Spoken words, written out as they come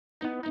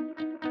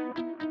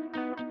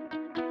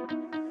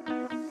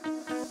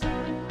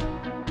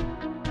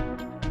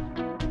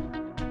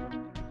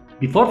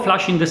Before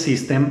flushing the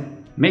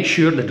system, make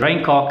sure the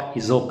drain cock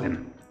is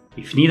open.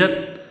 If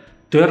needed,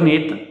 turn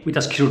it with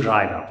a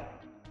screwdriver.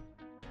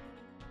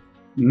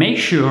 Make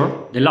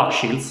sure the lock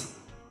shields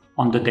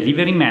on the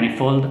delivery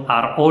manifold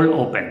are all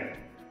open.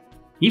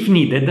 If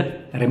needed,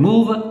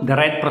 remove the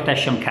red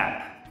protection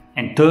cap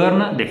and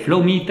turn the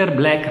flow meter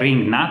black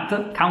ring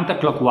nut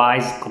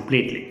counterclockwise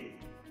completely.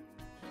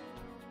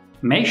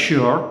 Make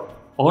sure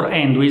all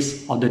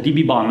handwheels of the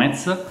DB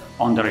bonnets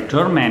on the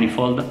return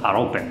manifold are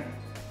open.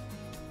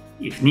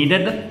 If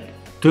needed,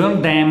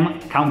 turn them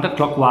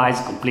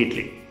counterclockwise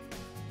completely.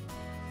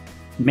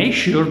 Make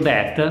sure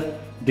that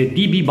the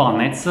DB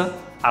bonnets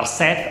are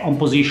set on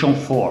position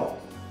 4.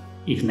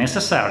 If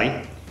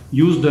necessary,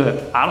 use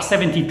the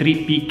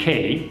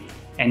R553FPDB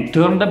and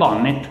turn the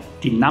bonnet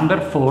till number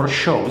 4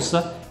 shows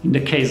in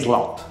the case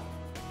slot.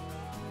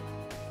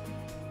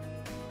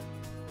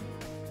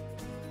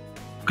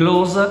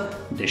 Close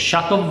the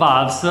shut-off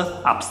valves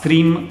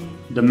upstream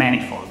the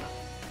manifold.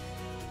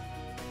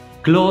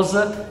 Close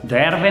the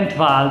air vent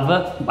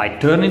valve by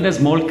turning the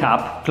small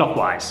cap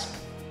clockwise.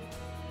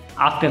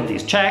 After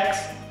these checks,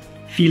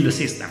 fill the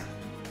system.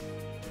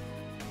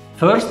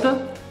 First,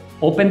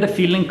 open the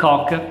filling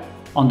cock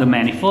on the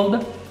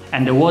manifold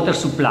and the water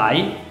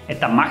supply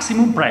at a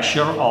maximum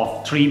pressure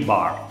of 3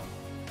 bar.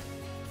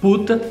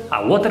 Put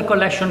a water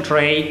collection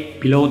tray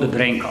below the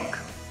drain cock.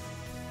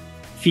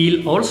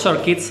 Fill all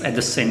circuits at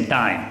the same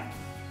time.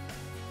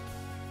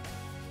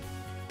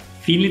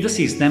 Filling the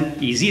system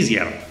is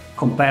easier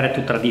compared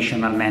to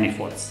traditional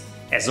manifolds,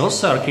 as all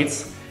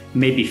circuits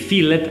may be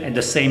filled at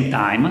the same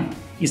time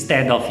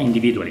instead of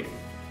individually.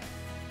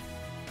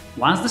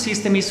 Once the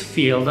system is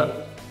filled,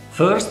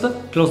 first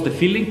close the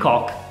filling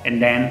cock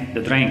and then the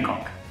drain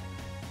cock.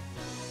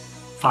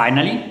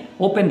 Finally,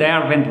 open the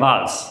air vent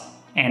valves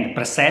and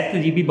preset the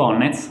DB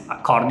bonnets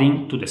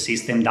according to the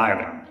system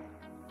diagram.